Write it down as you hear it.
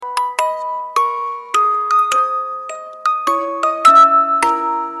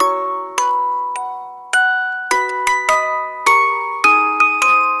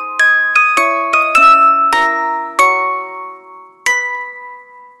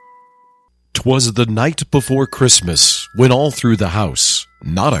It was the night before Christmas, when all through the house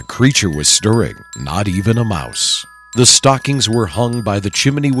not a creature was stirring, not even a mouse. The stockings were hung by the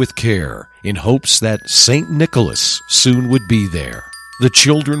chimney with care, in hopes that St. Nicholas soon would be there. The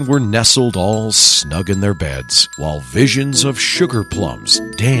children were nestled all snug in their beds, while visions of sugar plums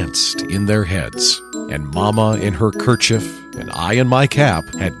danced in their heads. And Mama in her kerchief and I in my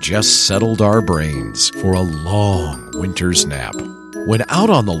cap had just settled our brains for a long winter's nap. When out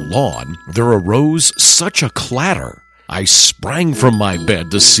on the lawn there arose such a clatter, I sprang from my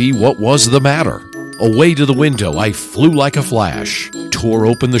bed to see what was the matter. Away to the window I flew like a flash, tore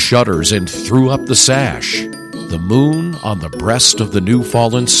open the shutters and threw up the sash. The moon on the breast of the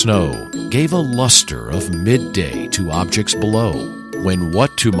new-fallen snow gave a luster of midday to objects below, when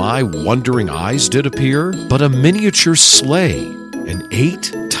what to my wondering eyes did appear but a miniature sleigh and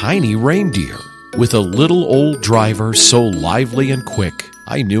 8 tiny reindeer, with a little old driver so lively and quick,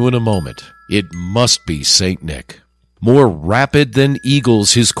 I knew in a moment it must be St. Nick. More rapid than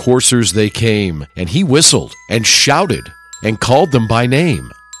eagles his coursers they came, and he whistled and shouted and called them by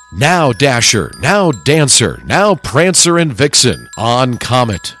name. Now Dasher, now Dancer, now Prancer and Vixen, on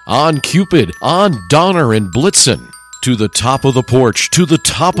Comet, on Cupid, on Donner and Blitzen. To the top of the porch, to the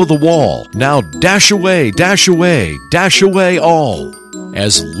top of the wall, now dash away, dash away, dash away all.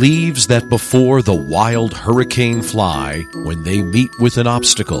 As leaves that before the wild hurricane fly, when they meet with an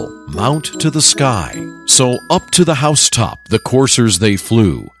obstacle, mount to the sky, so up to the housetop the coursers they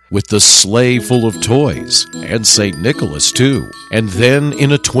flew, with the sleigh full of toys, and St. Nicholas too. And then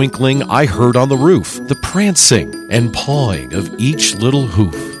in a twinkling I heard on the roof the prancing and pawing of each little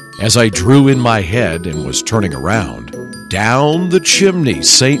hoof. As I drew in my head and was turning around, down the chimney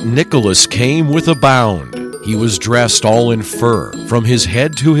St. Nicholas came with a bound. He was dressed all in fur, from his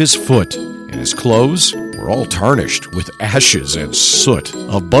head to his foot, and his clothes were all tarnished with ashes and soot.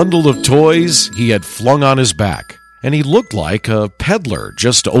 A bundle of toys he had flung on his back, and he looked like a peddler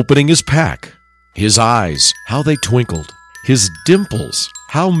just opening his pack. His eyes, how they twinkled, his dimples,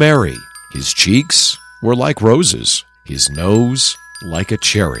 how merry. His cheeks were like roses, his nose like a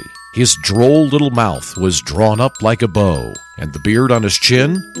cherry. His droll little mouth was drawn up like a bow, and the beard on his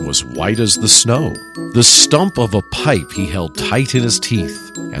chin was white as the snow. The stump of a pipe he held tight in his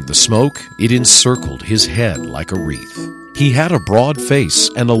teeth, and the smoke, it encircled his head like a wreath. He had a broad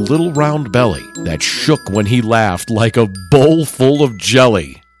face and a little round belly that shook when he laughed like a bowl full of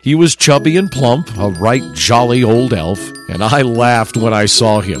jelly. He was chubby and plump, a right jolly old elf, and I laughed when I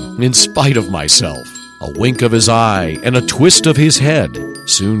saw him, in spite of myself. A wink of his eye and a twist of his head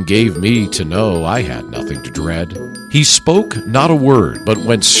soon gave me to know I had nothing to dread. He spoke not a word, but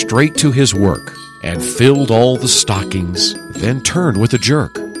went straight to his work, and filled all the stockings, then turned with a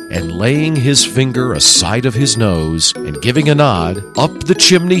jerk, and laying his finger aside of his nose, and giving a nod, up the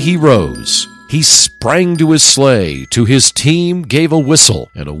chimney he rose. He sprang to his sleigh, to his team gave a whistle,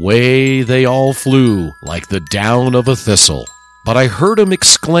 and away they all flew like the down of a thistle. But I heard him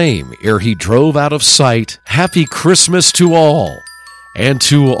exclaim, ere he drove out of sight, "Happy Christmas to all, and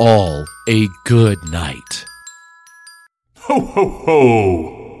to all a good night." Ho, ho,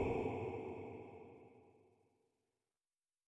 ho!